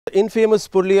Infamous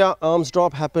Purulia arms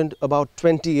drop happened about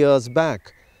 20 years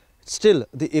back. Still,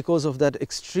 the echoes of that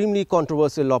extremely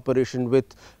controversial operation, which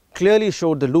clearly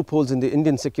showed the loopholes in the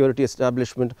Indian security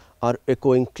establishment, are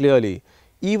echoing clearly.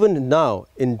 Even now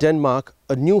in Denmark,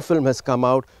 a new film has come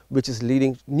out which is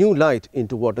leading new light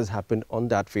into what has happened on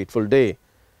that fateful day.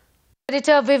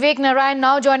 Editor Vivek Narayan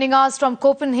now joining us from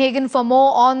Copenhagen for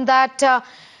more on that.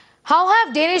 How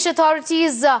have Danish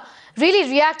authorities really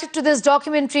reacted to this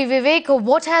documentary, Vivek?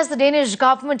 What has the Danish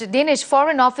government, Danish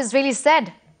Foreign Office really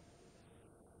said?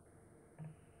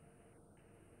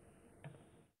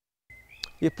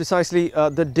 Yeah, precisely.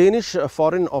 The Danish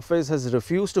Foreign Office has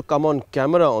refused to come on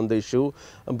camera on the issue,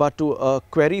 but to a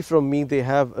query from me, they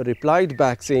have replied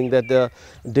back saying that the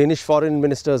Danish Foreign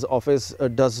Minister's Office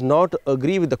does not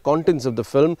agree with the contents of the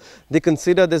film. They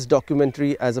consider this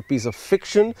documentary as a piece of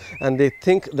fiction, and they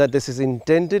think that this is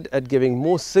intended at giving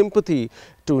more sympathy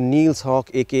to Niels Hauk,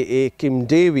 aka Kim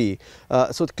Davey.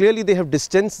 So clearly they have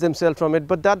distanced themselves from it,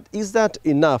 but is that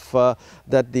enough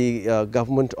that the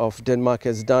government of Denmark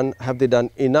has done? Have they done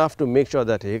enough to make sure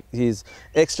that he is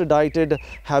extradited?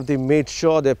 Have they made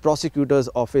sure their prosecutor's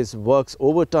office works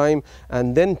overtime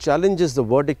and then challenges the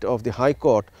verdict of the High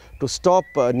Court to stop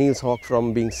Niels Hauk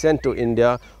from being sent to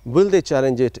India? Will they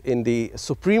challenge it in the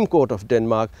Supreme Court of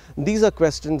Denmark? These are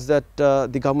questions that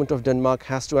the government of Denmark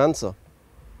has to answer.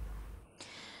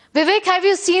 Vivek, have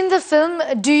you seen the film?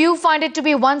 Do you find it to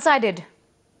be one-sided?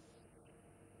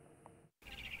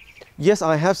 Yes,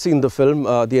 I have seen the film,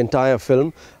 the entire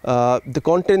film. The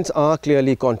contents are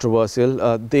clearly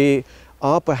controversial. They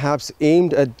are perhaps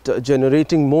aimed at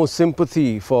generating more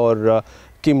sympathy for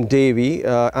Kim Davey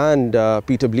and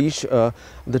Peter Bleach,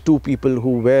 the two people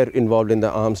who were involved in the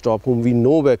arms drop, whom we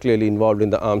know were clearly involved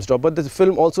in the arms drop. But the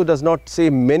film also does not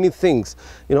say many things,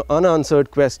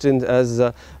 unanswered questions, as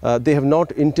they have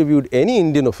not interviewed any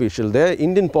Indian official. Their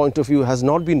Indian point of view has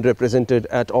not been represented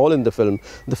at all in the film.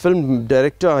 The film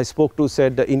director I spoke to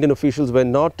said the Indian officials were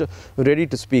not ready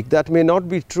to speak. That may not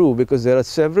be true, because there are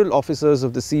several officers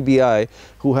of the CBI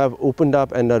who have opened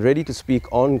up and are ready to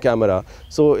speak on camera.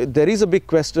 So there is a big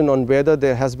question on whether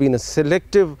there has been a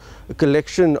selective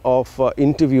collection of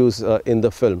interviews in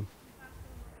the film.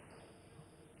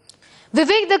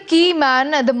 Vivek, the key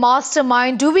man, the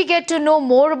mastermind, do we get to know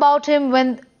more about him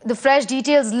when the fresh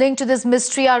details linked to this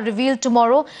mystery are revealed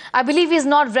tomorrow? I believe he is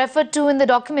not referred to in the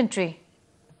documentary.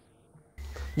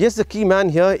 Yes, the key man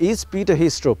here is Peter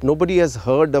Histrup. Nobody has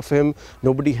heard of him,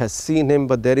 nobody has seen him,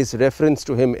 but there is reference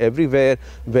to him everywhere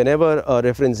whenever a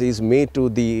reference is made to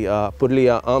the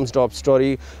Purulia arms drop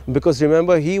story. Because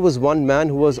remember, he was one man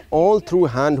who was all through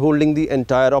hand-holding the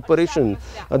entire operation.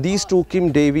 These two,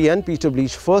 Kim Davey and Peter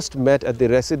Bleach, first met at the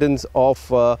residence of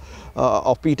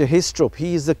Peter Histrup.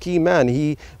 He is the key man.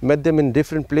 He met them in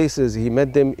different places. He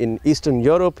met them in Eastern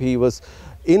Europe. He was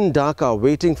in Dhaka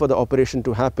waiting for the operation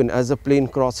to happen as the plane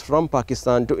crossed from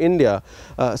Pakistan to India.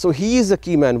 So he is the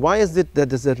key man. Why is it that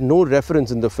there is no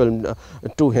reference in the film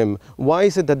to him? Why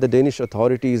is it that the Danish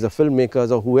authorities, the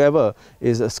filmmakers or whoever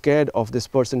is scared of this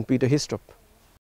person, Peter Histrup?